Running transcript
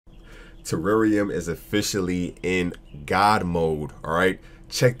Terareum is officially in God mode. All right,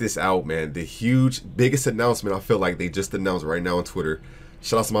 check this out, man. The biggest announcement I feel like they just announced right now on Twitter.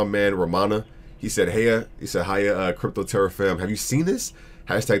 Shout out to my man Romana. He said, "Hey, hiya, crypto Terra fam. Have you seen this?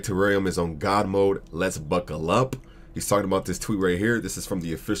 Hashtag Terareum is on God mode. Let's buckle up." He's talking about this tweet right here. This is from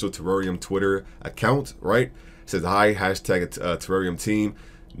the official Terareum Twitter account, right? It says, "Hi, hashtag Terareum team.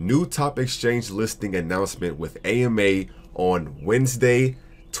 New top exchange listing announcement with AMA on Wednesday,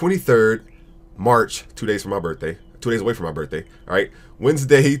 23rd March, 2 days from my birthday. 2 days away from my birthday, all right?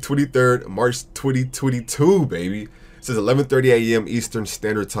 Wednesday, 23rd March 2022, baby." It says 11:30 a.m. Eastern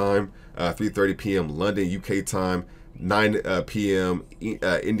Standard Time, 3:30 p.m. London, UK time, 9 p.m.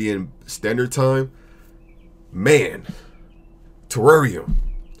 Indian Standard Time. Man, Terareum.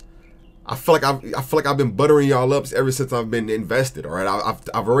 I feel like I've been buttering y'all up ever since I've been invested. All right,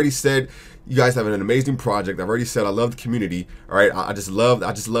 I've already said you guys have an amazing project. I've already said I love the community. All right, I just love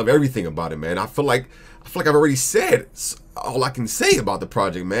everything about it, man. I feel like I've already said all I can say about the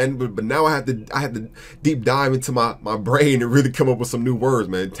project, man. But now I had to deep dive into my brain and really come up with some new words,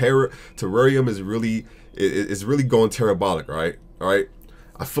 man. Terareum is really going terabolic, right? All right.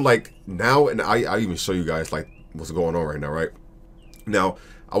 I feel like now, and I even show you guys like what's going on right now, right? Now,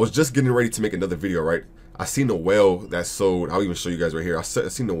 I was just getting ready to make another video, right? I seen a whale that sold, I'll even show you guys right here. I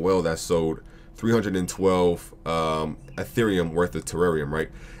seen a whale that sold 312 Ethereum worth of Terareum, right?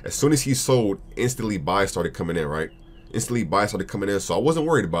 As soon as he sold, instantly buys started coming in, right? Instantly buys started coming in, so I wasn't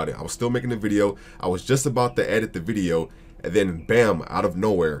worried about it. I was still making the video. I was just about to edit the video, and then bam, out of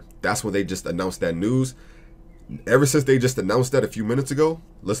nowhere, that's when they just announced that news. Ever since they just announced that a few minutes ago,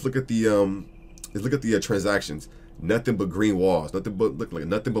 let's look at the transactions. Nothing but green walls, nothing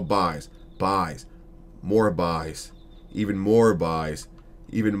but buys, more buys, even more buys,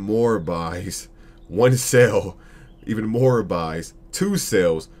 even more buys, one sell, even more buys, two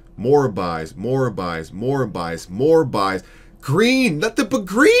sales, more buys, more buys, more buys, more buys. Green, nothing but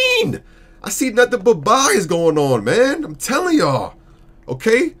green. I see nothing but buys going on, man. I'm telling y'all.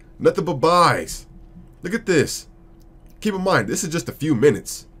 Okay? Nothing but buys. Look at this. Keep in mind, this is just a few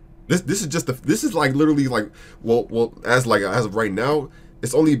minutes. This is like literally like well as of right now,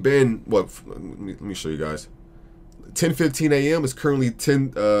 it's only been what, let me show you guys. 10:15 a.m. is currently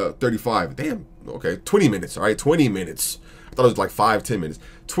 10:35. Damn. Okay, 20 minutes. All right, 20 minutes. I thought it was like 5-10 minutes.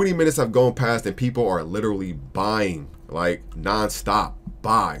 20 minutes have gone past and people are literally buying like non-stop.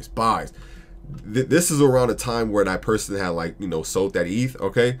 Buys. This is around the time where that person had like, you know, sold that ETH.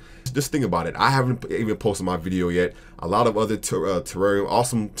 Okay, just think about it. I haven't even posted my video yet. A lot of other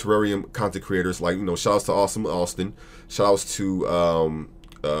awesome Terareum content creators, like, you know, shout outs to Awesome Austin, shout outs to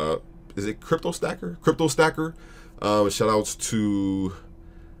is it Crypto Stacker? Shout outs to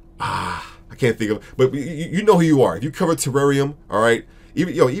I can't think of, but you know who you are if you cover Terareum. All right,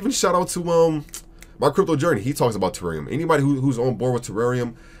 even shout out to my crypto journey. He talks about Terareum. Anybody who's on board with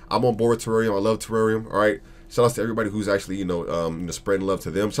Terareum, I'm on board with Terareum. I love Terareum. All right. Shout out to everybody who's actually, you know, spreading love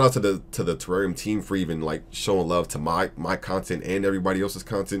to them. Shout out to the Terareum team for even like showing love to my content and everybody else's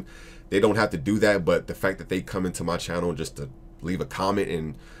content. They don't have to do that, but the fact that they come into my channel just to leave a comment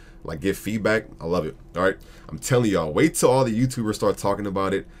and like give feedback, I love it. All right. I'm telling y'all, wait till all the YouTubers start talking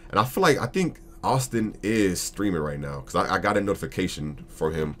about it. And I think Austin is streaming right now because I got a notification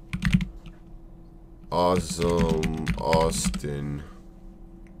from him. Awesome Austin.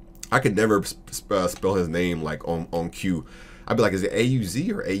 I could never spell his name like on cue. I'd be like, is it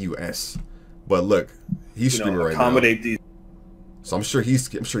A-U-Z or A-U-S? But look, he's streaming right now. These. So I'm sure he's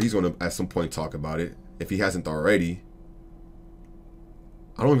going to at some point talk about it if he hasn't already.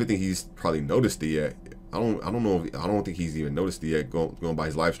 I don't even think he's probably noticed it yet. I don't think he's even noticed it yet going by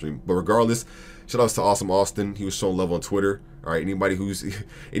his live stream. But regardless, shout outs to Awesome Austin. He was showing love on Twitter. All right, anybody who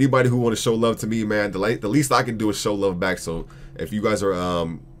want to show love to me, man, the least I can do is show love back. So if you guys are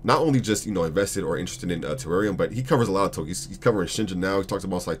not only just, you know, invested or interested in Terareum, but he covers a lot of tokens. He's covering Shinja now. He talks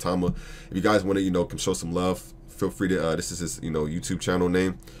about Saitama. If you guys want to, you know, come show some love, feel free to. This is his, you know, YouTube channel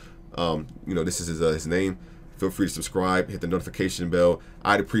name. You know, this is his name. Feel free to subscribe, hit the notification bell.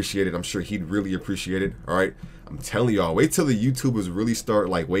 I'd appreciate it. I'm sure he'd really appreciate it. All right. I'm telling y'all, wait till the YouTubers really start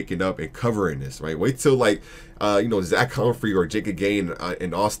like waking up and covering this, right? Wait till like, you know, Zach Humphrey or Jacob Gain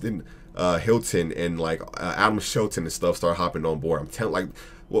and Austin Hilton and like Adam Shelton and stuff start hopping on board. I'm telling, like,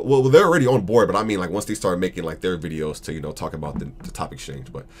 well, they're already on board, but I mean, like, once they start making like their videos to, you know, talk about the top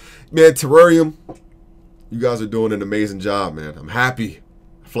exchange. But man, Terareum, you guys are doing an amazing job, man. I'm happy.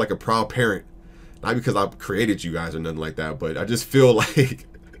 I feel like a proud parent. Not because I created you guys or nothing like that, but I just feel like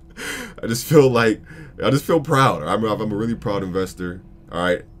I just feel proud. I'm a really proud investor. All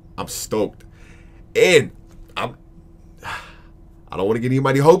right, I'm stoked, and I don't want to get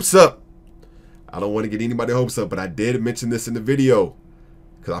anybody hopes up. I don't want to get anybody hopes up, but I did mention this in the video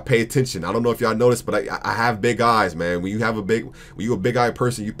because I pay attention. I don't know if y'all noticed, but I have big eyes, man. When you're a big eye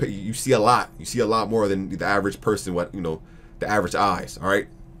person, you see a lot. You see a lot more than the average person. What, you know, the average eyes. All right.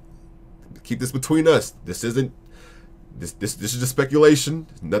 Keep this between us. This is just speculation.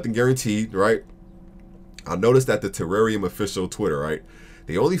 Nothing guaranteed, right? I noticed that the Terareum official Twitter, right?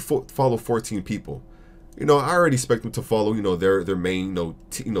 They only follow 14 people. You know, I already expect them to follow, you know, their main,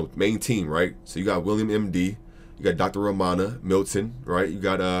 main team, right? So you got William MD, you got Dr. Romana, Milton, right? You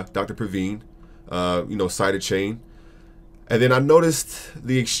got Dr. Praveen, you know, Sidechain. And then I noticed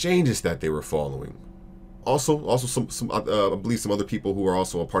the exchanges that they were following. Also some I believe some other people who are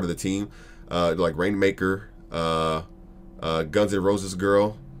also a part of the team, like Rainmaker, Guns N' Roses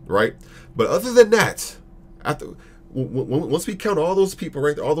girl, right? But other than that, once we count all those people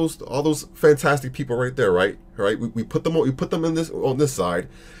right there, all those fantastic people right there, right? We put them on this side.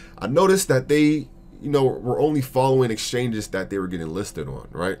 I noticed that they, you know, were only following exchanges that they were getting listed on,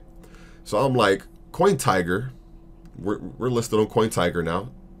 right? So I'm like, CoinTiger, we're listed on CoinTiger now.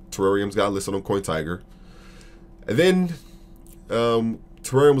 Terareum's got listed on CoinTiger, and then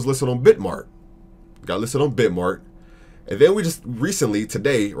Terareum was listed on Bitmart. Got listed on Bitmart. And then we just recently,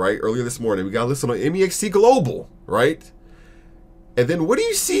 today, right, earlier this morning, we got listed on MEXC Global, right? And then what do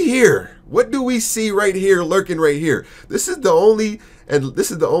you see here? What do we see right here, lurking right here? This is the only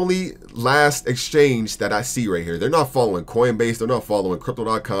last exchange that I see right here. They're not following Coinbase. They're not following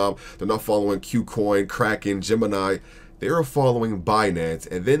Crypto.com. They're not following KuCoin, Kraken, Gemini. They are following Binance.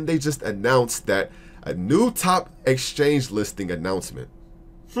 And then they just announced that a new top exchange listing announcement.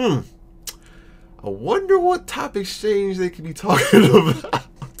 I wonder what top exchange they could be talking about.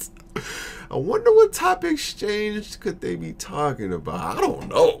 I wonder what top exchange could they be talking about. I don't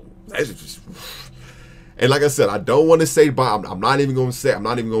know. That's just... And like I said, I don't want to say, but I'm not even going to say. I'm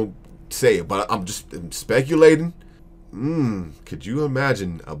not even going to say it. But I'm speculating. Could you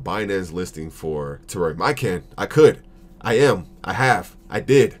imagine a Binance listing for Terareum? I can. I could. I am. I have. I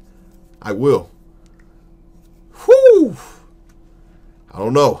did. I will. Whew. I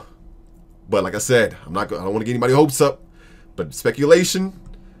don't know. But like I said, I don't want to get anybody hopes up. But speculation,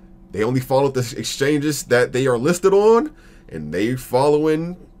 they only follow the exchanges that they are listed on, and they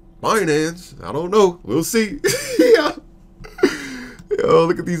following Binance. I don't know. We'll see. Yeah. Yo,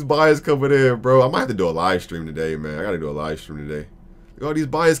 look at these buys coming in, bro. I might have to do a live stream today, man. I got to do a live stream today. Look at all these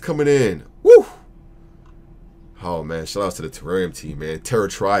buys coming in. Woo! Oh man, shout out to the Terareum team, man. Terra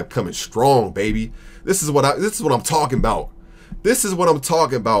Tribe coming strong, baby. This is what I'm talking about. This is what I'm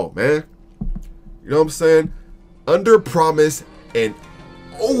talking about, man. You know what I'm saying? Under promise and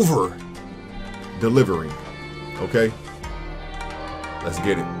over delivering. Okay? Let's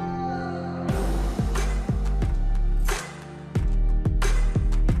get it.